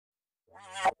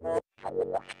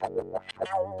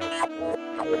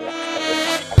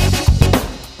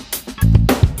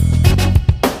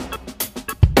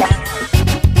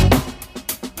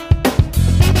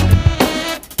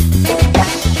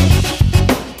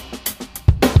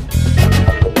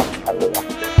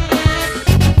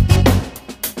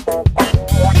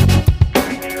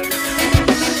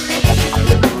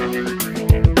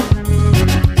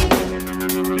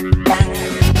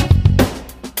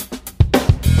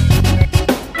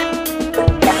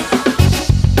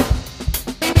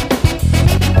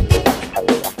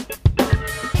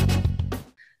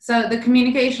So the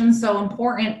communication is so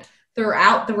important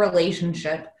throughout the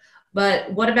relationship. But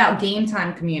what about game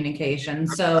time communication?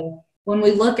 So when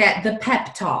we look at the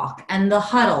pep talk and the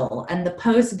huddle and the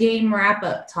post-game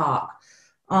wrap-up talk,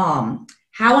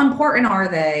 how important are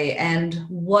they, and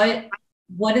what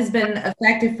has been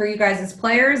effective for you guys as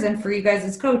players and for you guys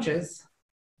as coaches?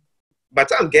 By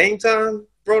the time game time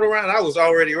rolled around, I was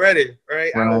already ready,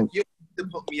 right? Right. I know you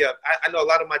put me up. I know a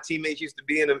lot of my teammates used to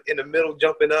be in the middle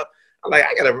jumping up. I'm like,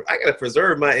 I gotta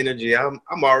preserve my energy. I'm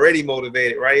already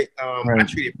motivated, right? Right. I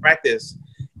treated practice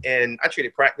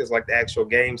like the actual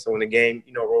game. So when the game,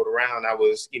 rolled around, I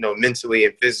was, mentally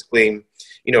and physically,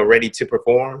 ready to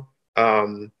perform.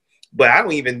 But I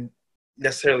don't even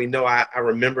necessarily know I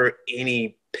remember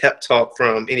any pep talk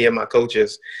from any of my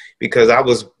coaches, because I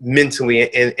was mentally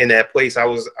in that place. I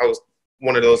was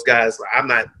one of those guys. I'm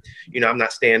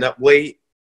not staying up late.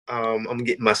 I'm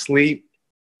getting my sleep.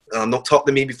 Don't talk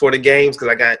to me before the games, because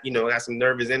I got some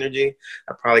nervous energy.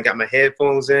 I probably got my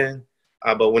headphones in.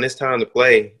 But when it's time to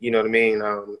play, you know what I mean?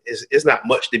 It's not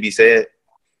much to be said.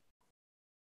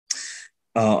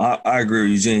 I agree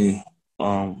with Eugene.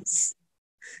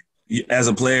 As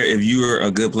a player, if you're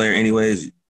a good player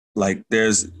anyways, like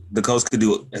the coach could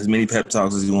do as many pep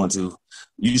talks as you want to.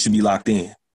 You should be locked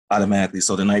in automatically.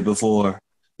 So the night before,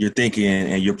 you're thinking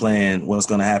and you're playing what's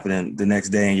going to happen the next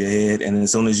day in your head. And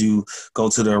as soon as you go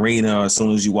to the arena or as soon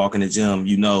as you walk in the gym,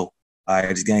 all right,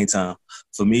 it's game time.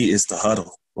 For me, it's the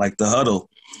huddle. Like the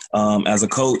huddle, as a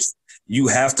coach, you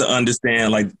have to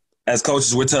understand, like as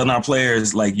coaches, we're telling our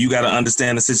players, like, you got to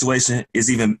understand the situation.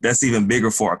 That's even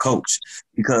bigger for a coach,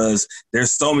 because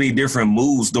there's so many different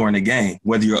moves during the game,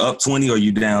 whether you're up 20 or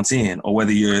you're down 10, or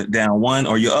whether you're down 1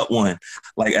 or you're up 1.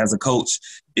 Like as a coach,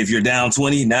 if you're down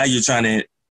 20, now you're trying to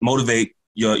motivate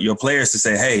your players to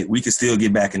say, hey, we can still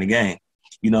get back in the game.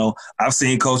 I've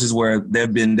seen coaches where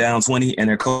they've been down 20 and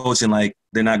they're coaching like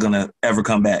they're not going to ever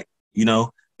come back.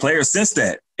 Players sense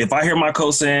that. If I hear my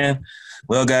coach saying,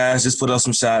 well, guys, just put up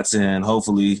some shots and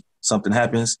hopefully something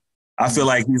happens, I feel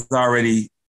like we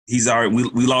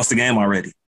lost the game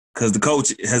already, because the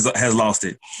coach has lost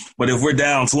it. But if we're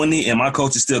down 20 and my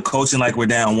coach is still coaching like we're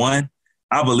down 1,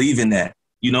 I believe in that.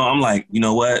 I'm like, you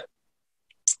know what?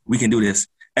 We can do this.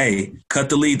 Hey, cut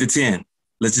the lead to 10.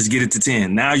 Let's just get it to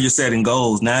 10. Now you're setting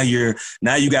goals. Now you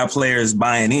got players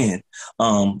buying in.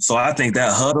 So I think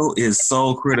that huddle is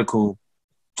so critical.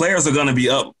 Players are going to be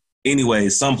up anyway,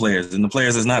 some players, and the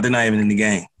players they're not even in the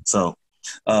game. So,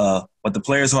 but the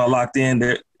players who are locked in,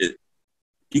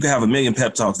 you can have a million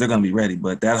pep talks. They're going to be ready.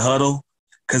 But that huddle,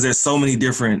 because there's so many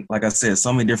different, like I said,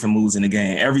 so many different moves in the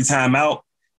game. Every time out,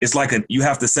 it's like you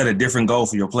have to set a different goal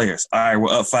for your players. All right,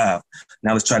 we're up 5.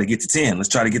 Now let's try to get to 10. Let's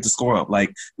try to get the score up.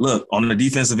 Like, look, on the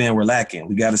defensive end, we're lacking.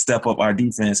 We got to step up our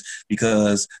defense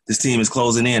because this team is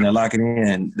closing in. They're locking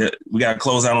in. We got to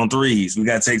close out on threes. We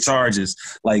got to take charges.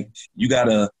 Like, you got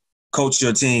to coach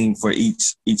your team for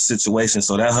each situation.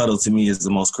 So that huddle to me is the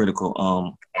most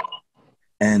critical.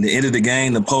 And the end of the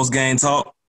game, the post-game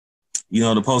talk,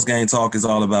 the post-game talk is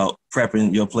all about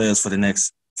prepping your players for the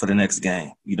next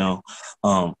game.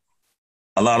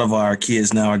 A lot of our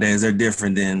kids nowadays, they're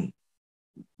different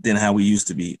than how we used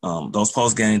to be. Those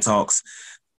post-game talks,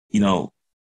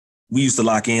 we used to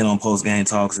lock in on post-game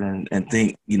talks and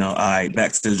think, all right,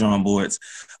 back to the drawing boards.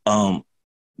 The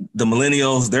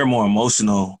millennials, they're more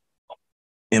emotional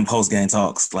in post-game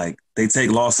talks. Like, they take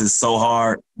losses so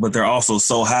hard, but they're also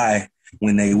so high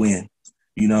when they win,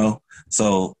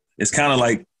 So it's kind of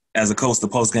like, as a coach, the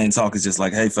post-game talk is just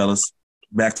like, hey, fellas,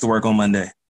 back to work on Monday.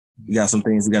 You got some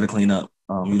things you got to clean up.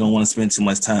 You don't want to spend too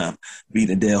much time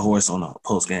beating a dead horse on a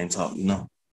post-game talk, Yeah,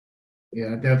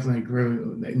 I definitely agree.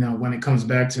 When it comes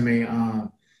back to me,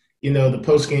 the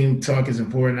post-game talk is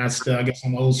important. I guess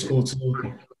I'm old school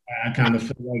too. I kind of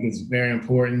feel like it's very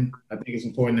important. I think it's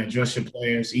important to address your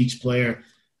players, each player.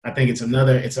 I think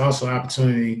it's also an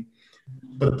opportunity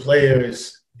for the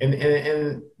players.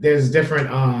 And there's different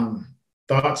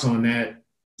thoughts on that.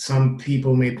 Some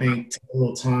people may think take a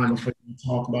little time before you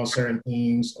talk about certain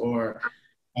things, or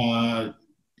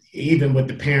even with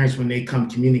the parents, when they come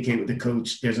communicate with the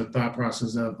coach, there's a thought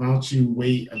process of, why don't you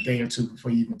wait a day or two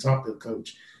before you even talk to the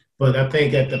coach? But I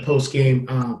think at the post-game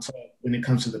talk, when it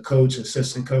comes to the coach,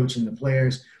 assistant coach, and the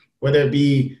players, whether it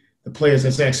be the players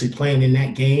that's actually playing in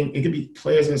that game, it could be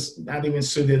players that's not even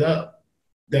suited up,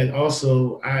 that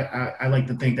also I like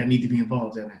to think that need to be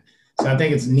involved in it. So I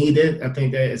think it's needed. I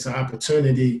think that it's an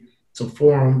opportunity to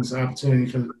forum. It's an opportunity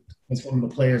for some of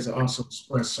the players to also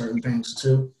express certain things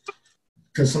too,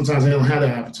 because sometimes they don't have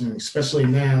that opportunity, especially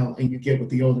now. And you get with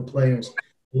the older players,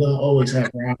 they don't always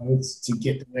have rights to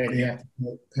get to where they have to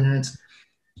go. Parents,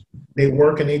 they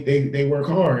work and they work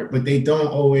hard, but they can't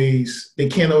always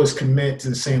commit to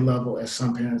the same level as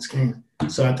some parents can.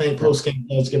 So I think post game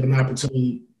does give an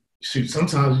opportunity. Shoot,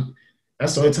 sometimes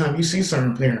that's the only time you see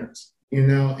certain parents,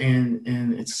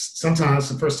 and it's sometimes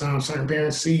the first time certain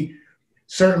parents see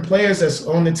certain players that's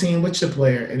on the team with your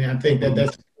player. And I think that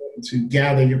that's important to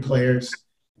gather your players.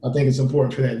 I think it's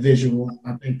important for that visual.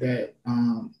 I think that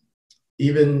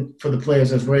even for the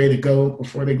players that's ready to go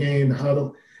before the game, the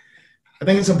huddle, I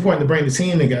think it's important to bring the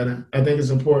team together. I think it's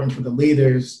important for the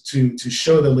leaders to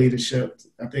show the leadership.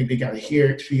 I think they got to hear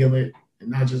it, feel it,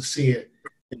 and not just see it.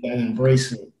 They got to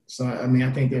embrace it. So, I mean,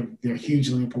 I think they're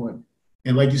hugely important.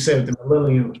 And like you said, the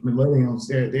millennials,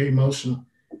 they're emotional.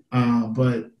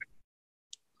 But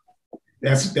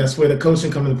that's where the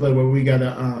coaching comes into play, where we got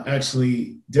to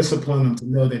actually discipline them to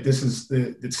know that this is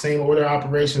the same order of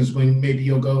operations when maybe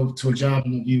you'll go to a job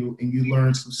interview and you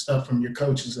learn some stuff from your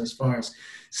coaches as far as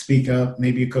speak up.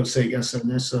 Maybe a coach say yes or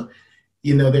no. So,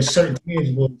 there's certain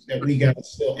tangibles that we got to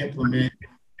still implement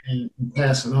and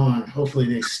pass it on.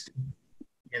 Hopefully they stick,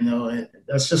 and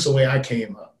that's just the way I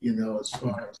came up, as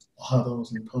far as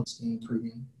huddles and post-game,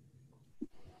 pre-game.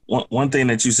 One thing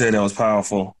that you said that was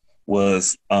powerful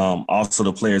was also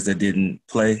the players that didn't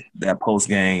play. That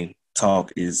post-game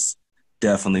talk is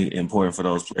definitely important for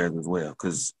those players as well,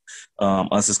 because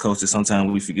us as coaches, sometimes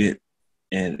we forget,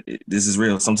 and this is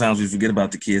real, sometimes we forget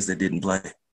about the kids that didn't play.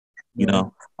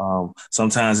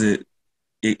 Sometimes it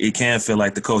can feel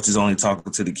like the coach is only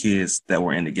talking to the kids that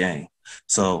were in the game.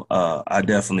 So I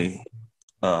definitely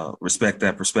respect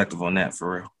that perspective on that,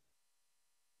 for real.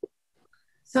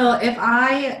 So if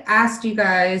I asked you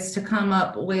guys to come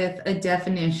up with a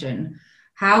definition,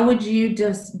 how would you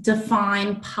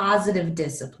define positive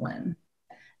discipline?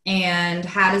 And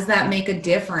how does that make a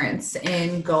difference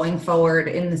in going forward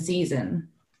in the season?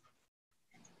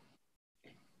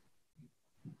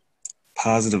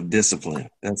 Positive discipline.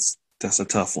 That's a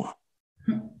tough one.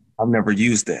 I've never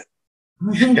used that.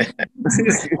 I've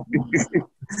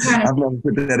never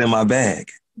put that in my bag.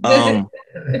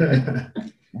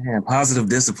 Man, positive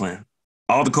discipline.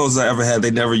 All the coaches I ever had,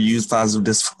 they never used positive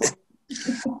discipline.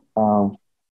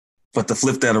 But to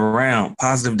flip that around,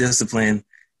 positive discipline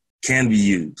can be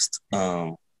used.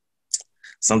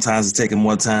 Sometimes it's taking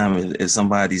more time if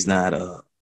somebody's not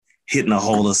hitting a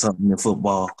hole or something in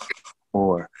football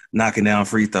or knocking down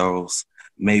free throws.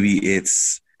 Maybe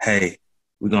it's, hey,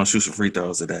 we're going to shoot some free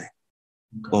throws today.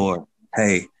 Okay. Or,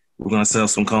 hey, we're going to sell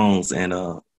some cones and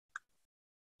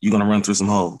you're going to run through some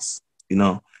holes. You're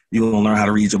going to learn how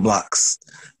to read your blocks.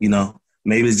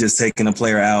 Maybe it's just taking a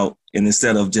player out, and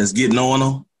instead of just getting on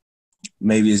them,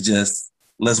 maybe it's just,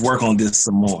 let's work on this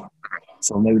some more.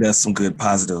 So maybe that's some good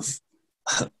positive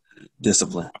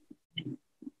discipline.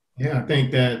 Yeah, I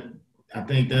think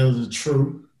those are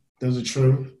true. Those are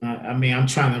true. I mean, I'm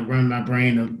trying to run my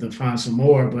brain to find some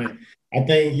more, but I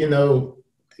think,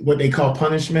 what they call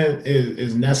punishment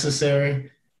is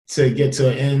necessary to get to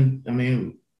an end. I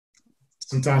mean,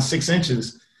 sometimes 6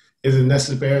 inches isn't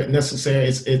necessary.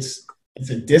 It's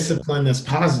a discipline that's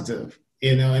positive,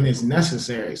 and it's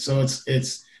necessary. So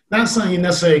it's not something you're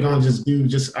necessarily going to just do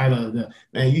just out of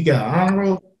man, you got honor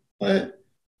roll, but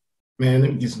man,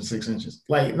 let me get some 6 inches.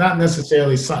 Like, not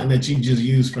necessarily something that you just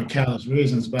use for callous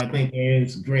reasons, but I think there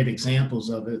is great examples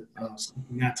of it.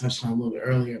 Something I touched on a little bit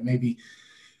earlier, maybe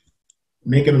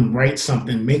making them write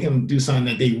something, making them do something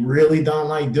that they really don't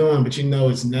like doing, but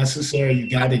it's necessary. You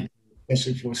got to,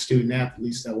 especially for student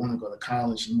athletes that want to go to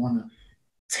college and want to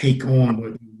take on what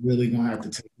you're really going to have to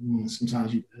take on.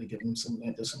 Sometimes you got to give them some of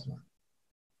that discipline.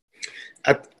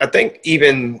 I think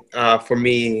even for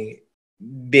me,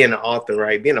 being an author,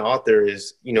 right? Being an author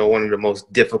is, one of the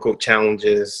most difficult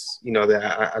challenges,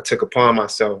 that I took upon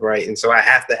myself, right? And so I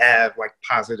have to have like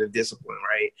positive discipline,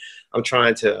 right? I'm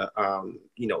trying to,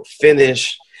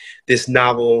 finish this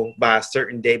novel by a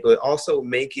certain date, but also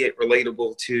make it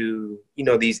relatable to,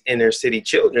 these inner city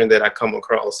children that I come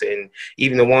across, and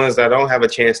even the ones that I don't have a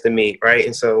chance to meet, right?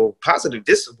 And so positive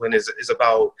discipline is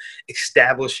about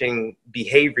establishing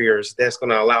behaviors that's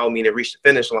going to allow me to reach the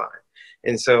finish line.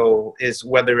 And so it's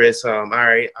whether it's all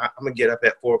right, I'm gonna get up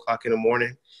at 4:00 in the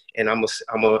morning, and I'm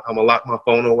gonna lock my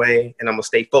phone away, and I'm gonna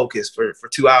stay focused for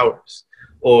 2 hours,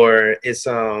 or it's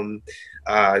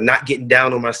not getting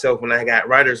down on myself when I got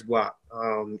writer's block.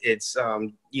 It's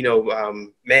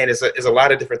man, it's a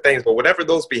lot of different things, but whatever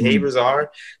those behaviors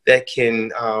are that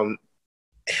can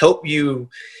help you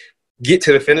get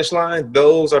to the finish line,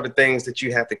 those are the things that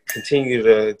you have to continue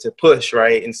to push,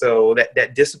 right? And so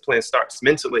that discipline starts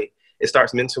mentally. It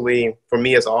starts mentally for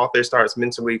me as an author. It starts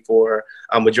mentally for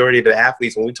a majority of the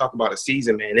athletes. When we talk about a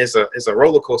season, man, it's a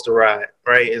roller coaster ride,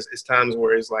 right? It's times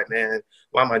where it's like, man,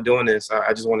 why am I doing this?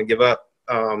 I just want to give up.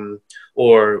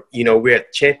 Or we're at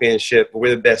the championship,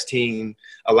 we're the best team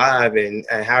alive, and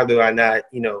how do I not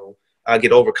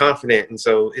get overconfident? And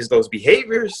so it's those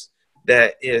behaviors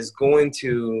that is going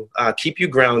to keep you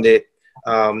grounded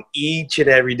each and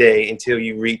every day until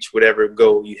you reach whatever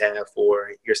goal you have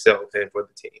for yourself and for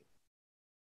the team.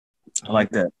 I like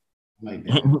that.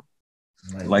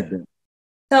 I like that.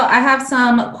 So I have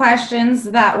some questions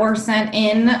that were sent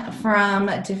in from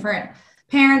different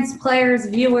parents, players,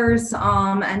 viewers,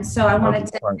 and so I wanted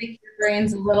to pick your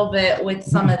brains a little bit with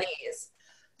some of these.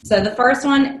 So the first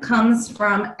one comes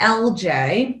from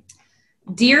LJ.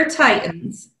 Dear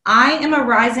Titans, I am a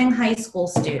rising high school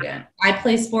student. I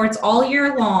play sports all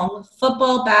year long,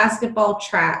 football, basketball,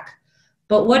 track.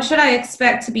 But what should I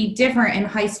expect to be different in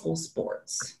high school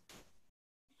sports?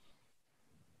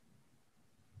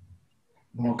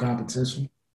 More competition.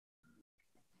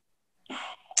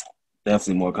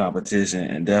 Definitely more competition,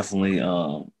 and definitely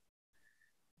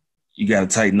you got to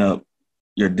tighten up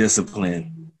your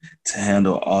discipline to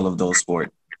handle all of those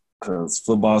sports, because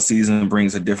football season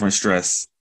brings a different stress.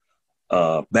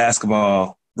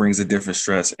 Basketball brings a different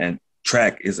stress, and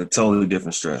track is a totally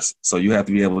different stress. So you have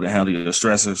to be able to handle your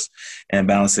stressors and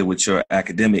balance it with your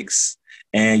academics.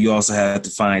 And you also have to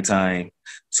find time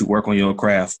to work on your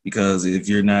craft, because if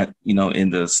you're not, in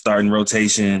the starting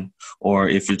rotation, or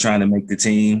if you're trying to make the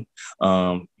team,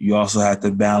 you also have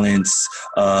to balance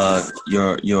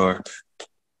your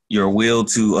will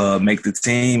to make the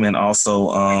team, and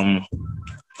also,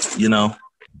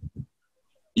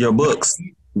 your books.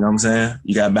 You know what I'm saying?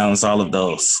 You got to balance all of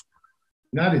those.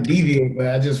 Not to deviate, but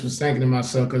I just was thinking to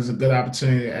myself, because it's a good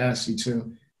opportunity to ask you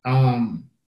too.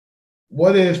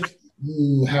 What if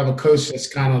you have a coach that's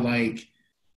kind of like,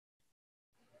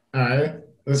 all right,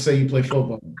 let's say you play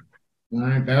football. All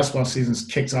right, basketball season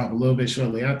kicks off a little bit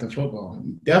shortly after football.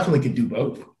 You definitely could do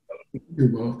both.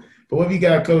 But what if you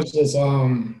got a coach that's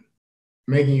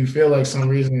making you feel like some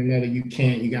reason or another you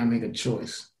can't, you got to make a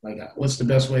choice? Like, what's the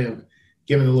best way of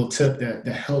giving a little tip that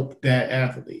to help that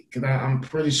athlete? Because I'm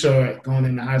pretty sure going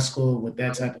into high school with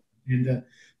that type of agenda,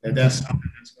 that's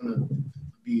something that's going to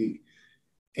be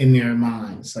in their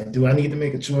minds. Like, do I need to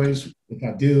make a choice? If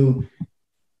I do,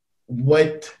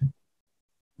 what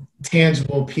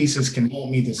tangible pieces can help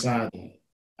me decide that?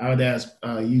 I would ask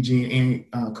Eugene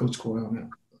and Coach Corey on that.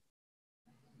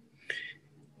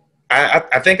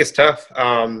 I think it's tough,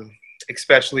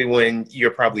 especially when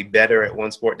you're probably better at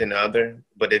one sport than the other.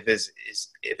 But if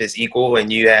it's equal and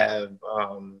you have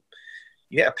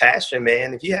passion,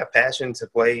 man. If you have passion to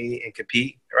play and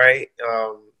compete, right?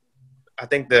 I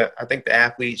think the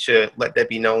athlete should let that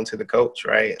be known to the coach,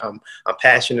 right? I'm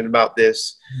passionate about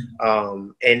this,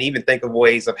 and even think of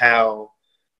ways of how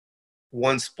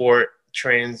one sport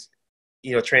transitions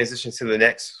to the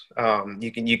next.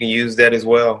 You can use that as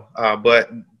well, but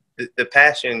the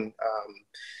passion,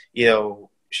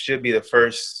 should be the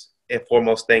first and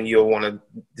foremost thing you'll want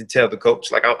to tell the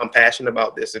coach. Like, I'm passionate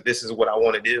about this. If this is what I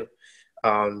want to do,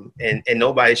 and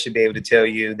nobody should be able to tell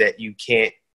you that you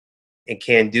can't and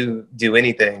can do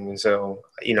anything. And so,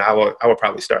 I would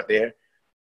probably start there.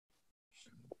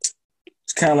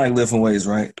 It's kind of like lifting weights,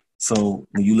 right? So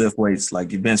when you lift weights,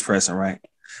 like you're bench pressing, right?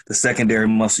 The secondary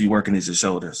muscle you're working is your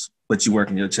shoulders, but you're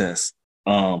working your chest.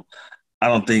 I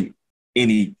don't think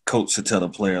any coach should tell a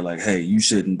player like, hey, you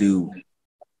shouldn't do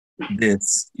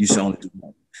this. You should only do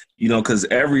that. Because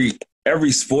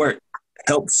every sport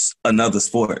helps another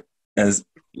sport, as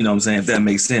you know what I'm saying, if that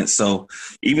makes sense. So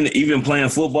even playing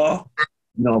football,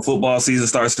 football season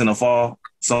starts in the fall.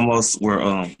 Some of us were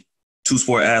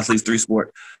 2-sport athletes,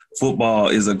 3-sport. Football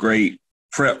is a great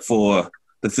prep for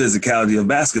the physicality of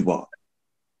basketball,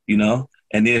 And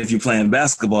then if you're playing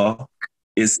basketball,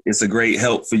 it's a great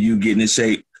help for you getting in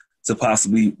shape to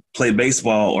possibly play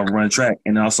baseball or run track.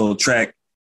 And also track,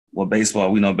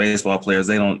 baseball, we know baseball players,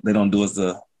 they don't do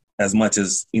as much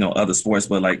as, other sports,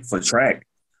 but like for track,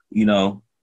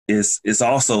 it's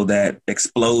also that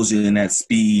explosion, that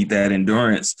speed, that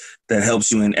endurance that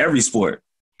helps you in every sport.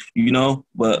 you know.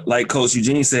 But like Coach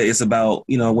Eugene said, it's about,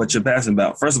 you know, what you're passionate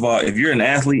about. First of all, if you're an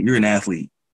athlete, you're an athlete.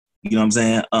 You know what I'm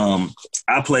saying?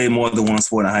 I played more than one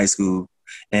sport in high school,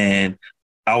 and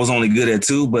I was only good at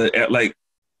two, but like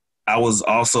I was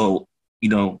also, you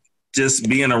know, just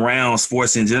being around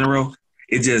sports in general,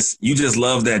 you just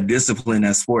love that discipline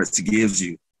that sports gives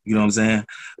you. You know what I'm saying?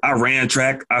 I ran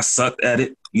track. I sucked at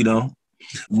it, you know,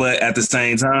 but at the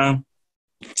same time,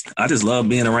 I just love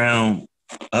being around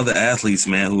other athletes,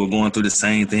 man, who are going through the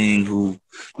same thing, who,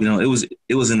 you know,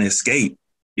 it was an escape.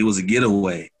 It was a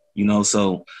getaway, you know.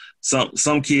 So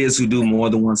some kids who do more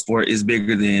than one sport is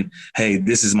bigger than, hey,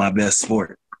 this is my best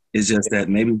sport. It's just that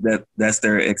maybe that's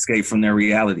their escape from their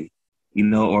reality, you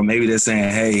know, or maybe they're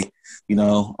saying, hey, you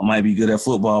know, I might be good at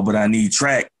football, but I need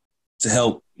track to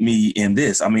help me in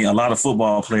this. I mean, a lot of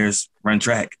football players run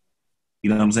track. You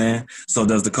know what I'm saying? So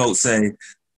does the coach say,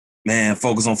 man,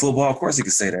 focus on football? Of course he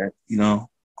could say that, you know.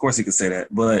 Of course he could say that.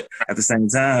 But at the same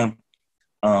time,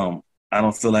 I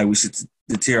don't feel like we should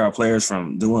deter our players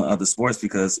from doing other sports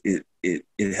because it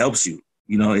helps you.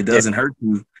 You know, it doesn't hurt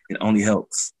you. It only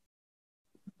helps.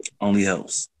 Only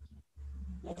helps.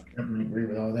 I definitely agree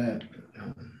with all that.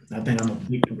 I think I'm a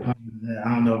big proponent of that.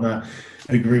 I don't know if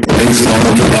I agree with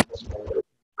that.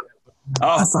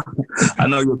 Oh, I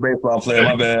know you're a baseball player.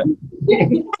 My bad.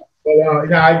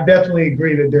 But I definitely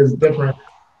agree that there's different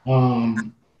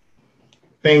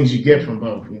things you get from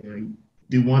both. You know, you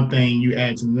do one thing, you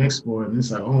add to the next sport, and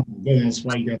it's like, oh my goodness, that's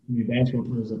why you got too many basketball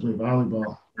players that play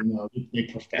volleyball. You know, they're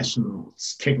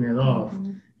professionals, kicking it off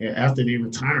after they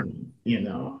retiring. You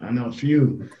know, I know a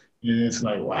few, and it's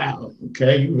like, wow,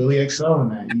 okay, you really excel in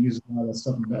that. You use a lot of that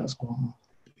stuff in basketball.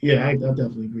 Yeah, I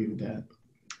definitely agree with that.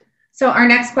 So our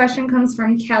next question comes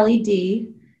from Kelly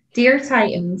D. Dear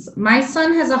Titans, my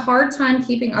son has a hard time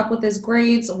keeping up with his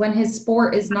grades when his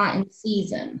sport is not in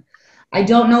season. I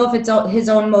don't know if it's his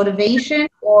own motivation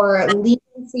or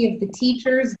leniency of the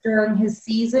teachers during his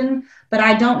season, but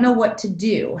I don't know what to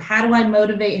do. How do I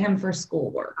motivate him for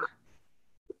schoolwork?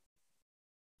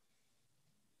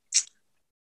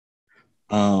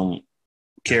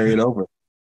 Carry it over.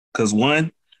 Because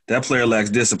one, that player lacks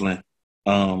discipline.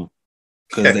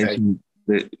 Because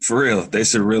for real, they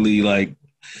should really, like,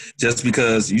 just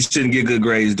because you shouldn't get good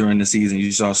grades during the season,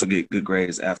 you should also get good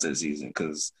grades after the season.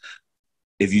 Because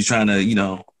if you're trying to, you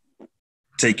know,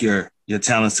 take your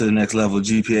talents to the next level,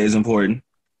 GPA is important.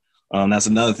 That's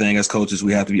another thing as coaches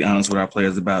we have to be honest with our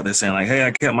players about. They're saying, like, hey,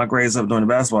 I kept my grades up during the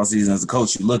basketball season. As a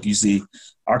coach, you see,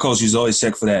 our coaches always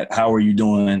check for that. How are you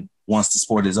doing once the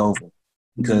sport is over?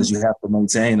 Because you have to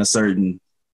maintain a certain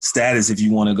status if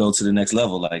you want to go to the next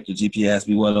level. Like your GPA has to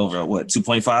be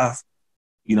 2.5,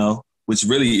 you know, which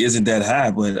really isn't that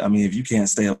high. But I mean, if you can't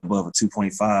stay above a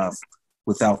 2.5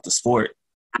 without the sport,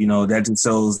 you know, that just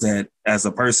shows that as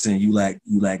a person, you lack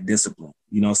discipline.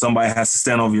 You know, somebody has to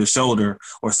stand over your shoulder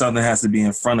or something has to be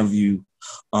in front of you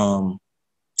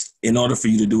in order for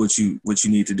you to do what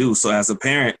you need to do. So as a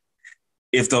parent,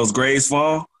 if those grades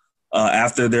fall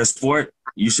after their sport,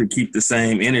 you should keep the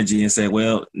same energy and say,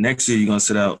 well, next year you're going to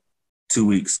sit out 2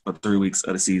 weeks or 3 weeks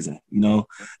of the season, you know,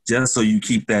 just so you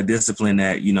keep that discipline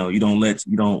that, you know, you don't let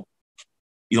your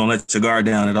guard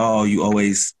down at all. You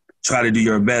always try to do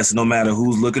your best, no matter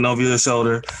who's looking over your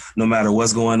shoulder, no matter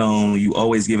what's going on, you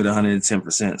always give it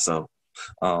 110%. So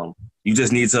you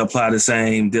just need to apply the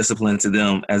same discipline to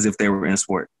them as if they were in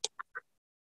sport.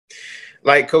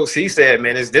 Like Coach C said,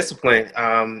 man, it's discipline.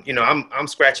 You know, I'm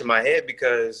scratching my head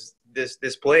because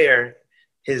this player,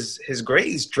 his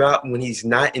grades drop when he's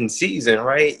not in season,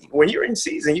 right? When you're in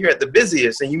season, you're at the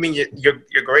busiest, and you mean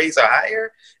your grades are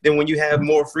higher than when you have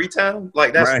more free time?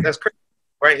 Like that's crazy,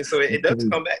 right? And so it does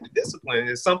come back to discipline.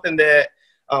 It's something that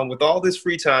with all this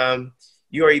free time,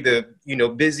 you are either, you know,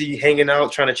 busy hanging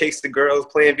out, trying to chase the girls,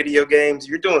 playing video games.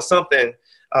 You're doing something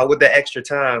with that extra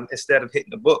time instead of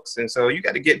hitting the books. And so you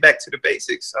got to get back to the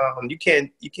basics. You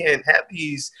can't have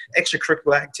these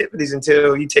extracurricular activities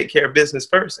until you take care of business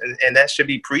first. And that should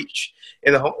be preached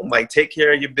in the home. Like, take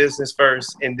care of your business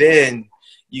first, and then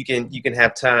you can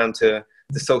have time to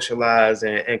socialize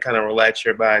and kind of relax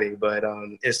your body. But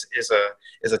it's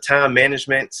a time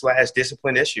management /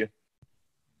 discipline issue.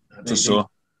 For sure.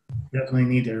 Definitely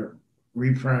need to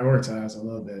reprioritize a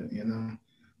little bit, you know.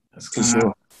 That's for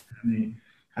sure.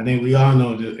 I think we all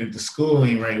know that if the school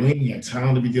ain't right, we ain't got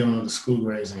time to be dealing with the school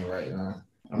grades ain't right.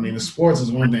 I mean, the sports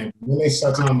is one thing. When they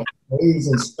start talking about grades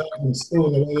and stuff in the school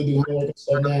and the way they do homework and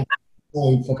stuff now,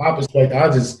 from my perspective, I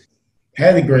just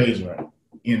had the grades right.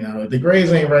 You know, if the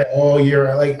grades ain't right all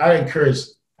year, like, I encourage,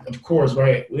 of course,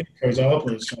 right, we encourage all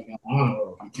players to try to get on honor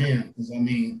roll if you can. Because, I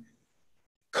mean,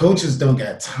 coaches don't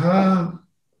got time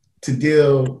to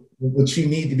deal what you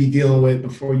need to be dealing with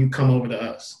before you come over to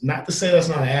us. Not to say that's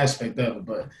not an aspect of it,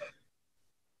 but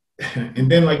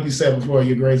and then like you said before,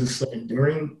 your grades are slipping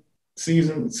during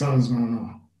season. Something's going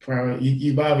on. Probably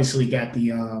you've obviously got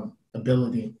the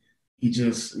ability.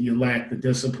 You lack the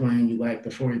discipline. You lack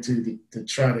the fortitude to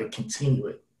try to continue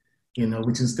it.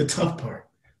 Which is the tough part.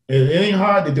 It ain't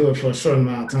hard to do it for a short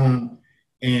amount of time,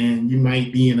 and you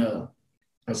might be in a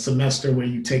semester where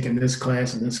you're taking this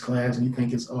class and this class, and you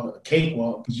think it's a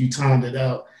cakewalk because you timed it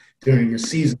out during your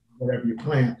season, whatever you're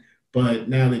playing. But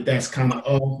now that that's kind of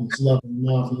off, it's leveling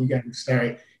off, and you got to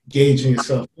start gauging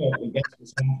yourself up. And that's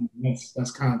what's happening.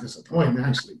 That's kind of disappointing,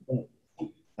 actually. But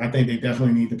I think they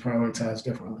definitely need to prioritize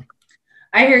differently.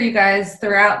 I hear you guys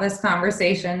throughout this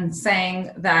conversation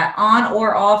saying that on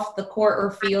or off the court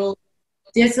or field,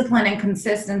 discipline and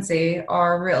consistency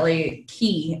are really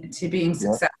key to being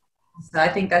successful. So I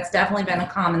think that's definitely been a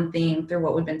common theme through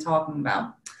what we've been talking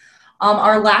about.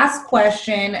 Our last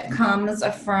question comes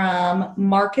from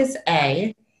Marcus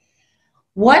A.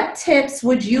 What tips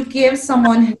would you give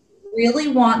someone who really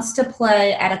wants to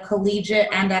play at a collegiate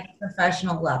and at a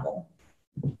professional level?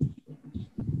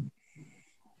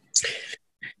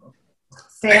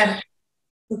 Sam,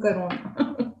 a good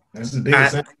one. That's the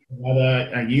biggest thing. A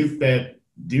lot of youth that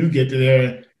do get to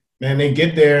there, man, they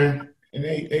get there and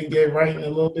they get right in a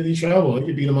little bit of trouble. It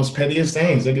could be the most pettiest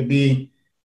things. It could be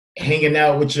hanging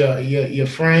out with your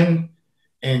friend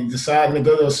and deciding to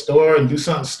go to a store and do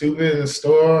something stupid in the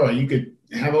store, or you could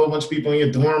have a whole bunch of people in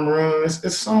your dorm room.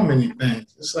 It's so many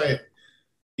things. It's like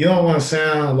you don't want to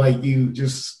sound like you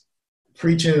just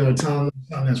preaching or telling them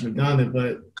something that's redundant,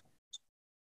 but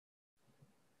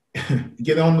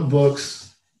get on the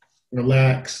books,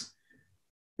 relax,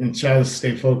 and try to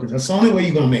stay focused. That's the only way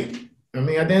you're going to make it. I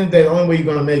mean, at the end of the day, the only way you're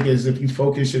going to make it is if you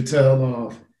focus your tail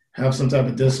off, have some type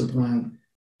of discipline,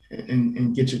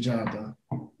 and get your job done.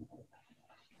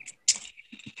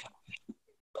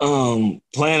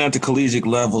 Playing at the collegiate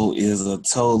level is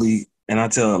and I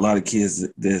tell a lot of kids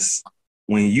this,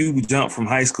 when you jump from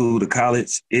high school to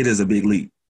college, it is a big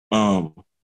leap.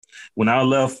 When I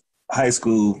left high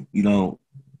school,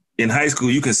 in high school,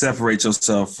 you can separate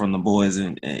yourself from the boys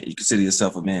and you consider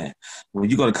yourself a man. When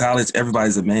you go to college,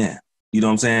 everybody's a man. You know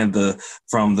what I'm saying?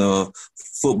 From the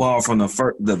football, from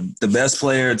the best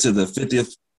player to the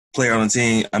 50th player on the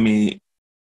team. I mean,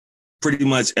 pretty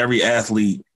much every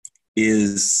athlete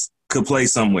could play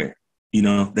somewhere.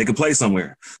 They could play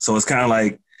somewhere. So it's kind of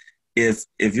like if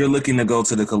you're looking to go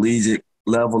to the collegiate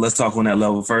level, let's talk on that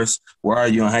level first. Where are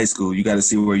you in high school? You got to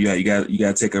see where you're at. You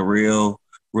got to take a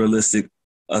realistic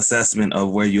assessment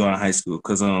of where you are in high school,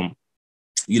 because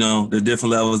there's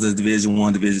different levels. There's Division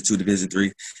I, Division II, Division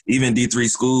III, even D3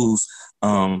 schools.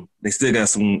 They still got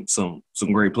some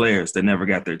great players that never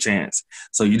got their chance.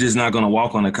 So you're just not going to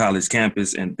walk on a college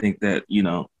campus and think that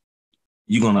you're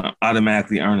going to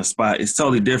automatically earn a spot. It's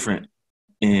totally different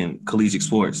in collegiate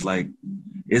sports. Like,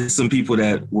 it's some people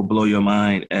that will blow your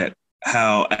mind at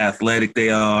how athletic they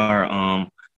are,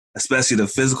 especially the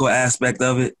physical aspect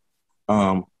of it.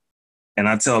 And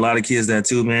I tell a lot of kids that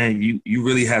too, man. You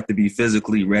really have to be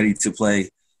physically ready to play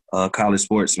college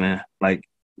sports, man. Like,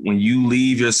 when you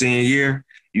leave your senior year,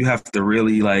 you have to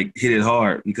really hit it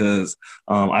hard, because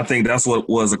I think that's what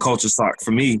was a culture shock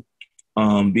for me.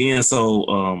 Being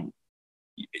so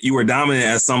you were dominant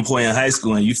at some point in high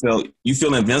school, and you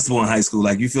feel invincible in high school.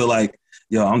 Like, you feel like,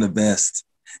 yo, I'm the best.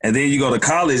 And then you go to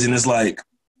college and it's like,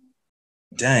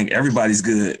 dang, everybody's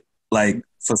good. Like,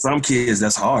 for some kids,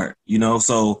 that's hard,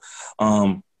 So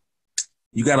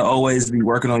you got to always be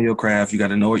working on your craft. You got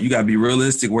to know it. You got to be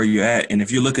realistic where you're at. And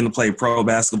if you're looking to play pro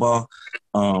basketball,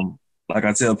 like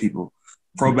I tell people,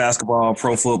 pro basketball,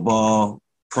 pro football,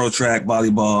 pro track,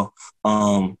 volleyball,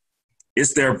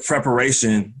 it's their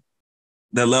preparation,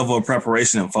 their level of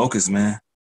preparation and focus, man.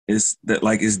 It's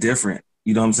different.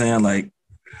 You know what I'm saying? Like,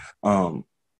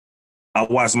 I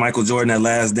watched Michael Jordan at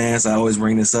Last Dance. I always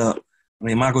bring this up. I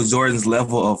mean, Michael Jordan's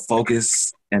level of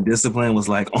focus and discipline was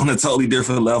on a totally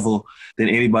different level than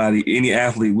any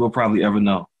athlete we'll probably ever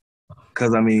know.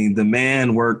 Because, I mean, the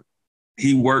man worked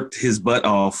his butt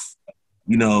off,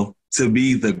 to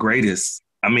be the greatest.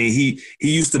 I mean, he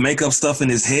used to make up stuff in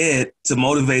his head to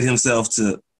motivate himself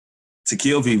to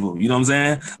kill people. You know what I'm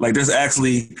saying? Like, there's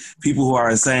actually people who are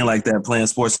insane like that playing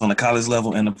sports on the college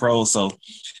level and the pros. So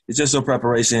it's just your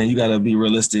preparation. You got to be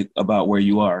realistic about where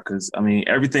you are, because, I mean,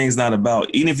 everything's not about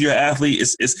 – even if you're an athlete,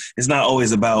 it's not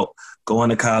always about going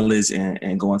to college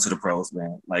and going to the pros,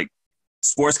 man. Like,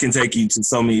 sports can take you to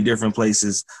so many different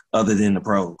places other than the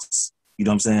pros. You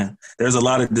know what I'm saying? There's a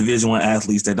lot of Division I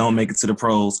athletes that don't make it to the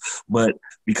pros, but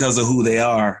because of who they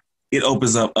are, it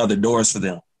opens up other doors for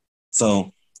them.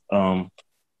 So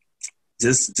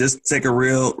Just take a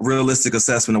realistic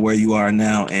assessment of where you are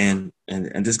now and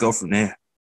just go from there.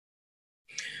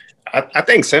 I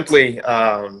think simply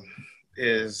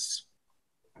is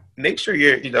make sure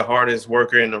you're the hardest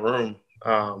worker in the room,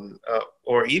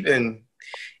 or even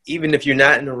if you're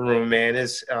not in the room, man.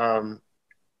 It's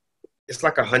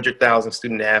like 100,000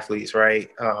 student athletes, right?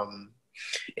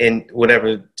 And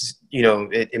whatever,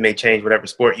 it may change whatever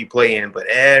sport you play in, but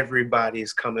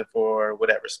everybody's coming for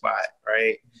whatever spot,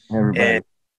 right? Everybody. And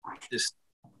just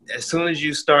as soon as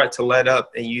you start to let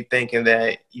up and you thinking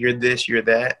that you're this, you're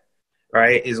that,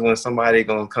 right, is when somebody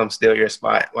gonna come steal your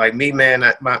spot. Like me, man,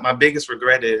 my biggest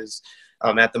regret is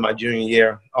after my junior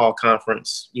year all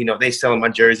conference, they selling my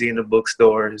jersey in the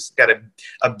bookstores, got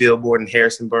a billboard in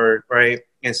Harrisonburg, right?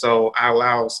 And so I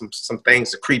allowed some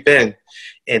things to creep in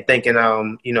and thinking,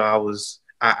 I've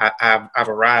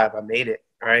arrived, I made it,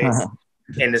 right?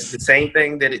 And it's the same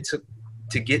thing that it took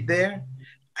to get there,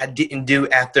 I didn't do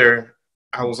after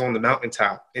I was on the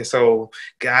mountaintop. And so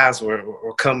guys were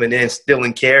coming in,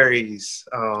 stealing carries,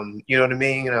 you know what I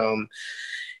mean?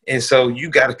 And so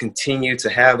you got to continue to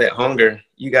have that hunger.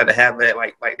 You got to have that,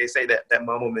 like they say, that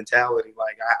mama mentality.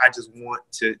 Like, I just want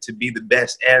to be the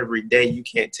best every day. You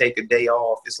can't take a day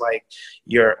off. It's like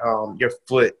your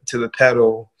foot to the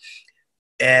pedal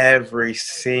every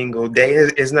single day.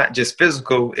 It's not just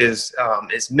physical. It's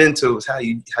mental. It's how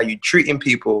you treating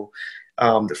people,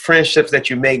 the friendships that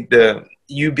you make,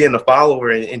 you being a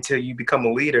follower until you become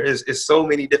a leader. It's so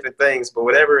many different things, but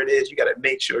whatever it is, you got to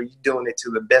make sure you're doing it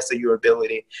to the best of your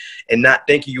ability and not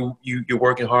thinking you're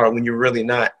working hard when you're really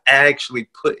not, actually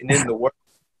putting in the work.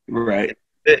 Right.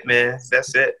 That's it, man.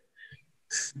 That's it.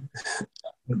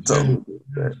 It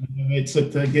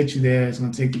took to get you there. It's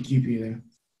going to take to keep you there.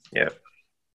 Yeah.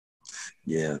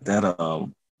 Yeah.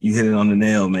 That, you hit it on the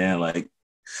nail, man. Like,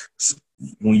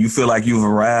 when you feel like you've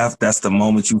arrived, that's the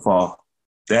moment you fall.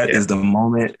 That is the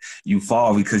moment you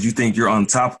fall, because you think you're on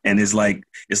top, and it's like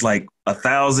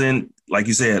 1,000, like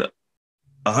you said,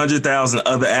 100,000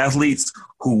 other athletes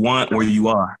who want where you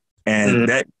are, and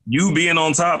that you being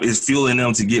on top is fueling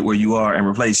them to get where you are and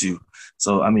replace you.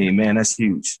 So, I mean, man, that's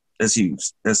huge. That's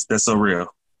huge. That's so real.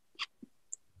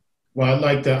 Well, I'd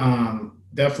like to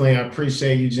definitely, I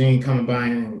appreciate Eugene coming by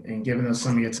and giving us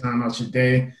some of your time out your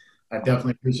day. I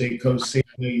definitely appreciate Coach C. I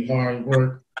know your hard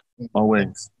work.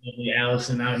 Always.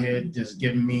 Allison out here just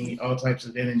giving me all types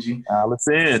of energy.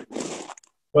 Allison.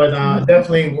 But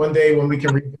definitely one day when we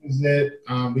can revisit,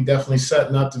 we definitely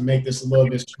setting up to make this a little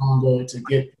bit stronger, to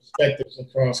get perspectives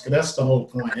across, because that's the whole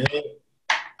point. And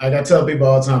like I tell people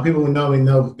all the time, people who know me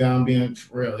know that I'm being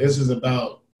for real. This is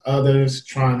about others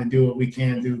trying to do what we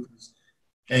can do.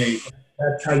 Hey,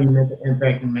 that's how you make an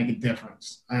impact and make a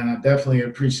difference. And I definitely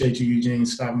appreciate you, Eugene,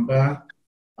 stopping by.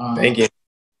 Thank you.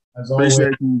 As always,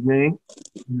 appreciate you,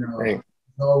 Eugene.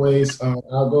 As always,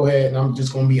 I'll go ahead and I'm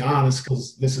just going to be honest,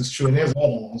 because this is true. And there's other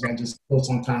ones. I just post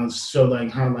sometimes show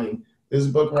how this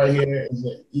book right here is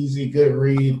an easy, good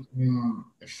read. In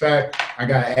fact, I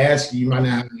got to ask you, you might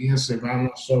not have an answer, but I'm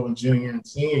not sure when junior and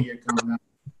senior year coming up.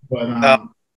 But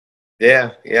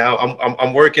yeah,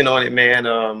 I'm working on it, man.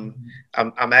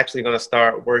 I'm actually going to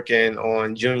start working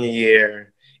on junior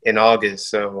year in August.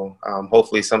 So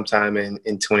hopefully sometime in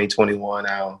 2021,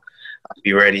 I'll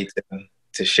be ready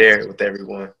to share it with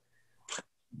everyone.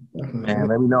 Man,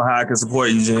 let me know how I can support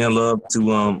you, Eugene. I love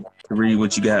to read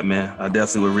what you got, man. I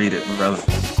definitely would read it, brother.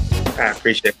 I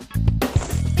appreciate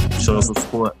it. Show us some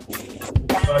support.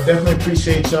 I definitely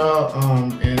appreciate y'all,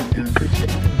 and appreciate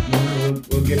it.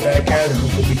 We'll get back at it.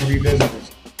 Hopefully we can revisit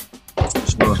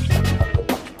this. Sure.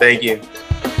 Thank you.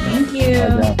 Thank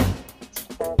you.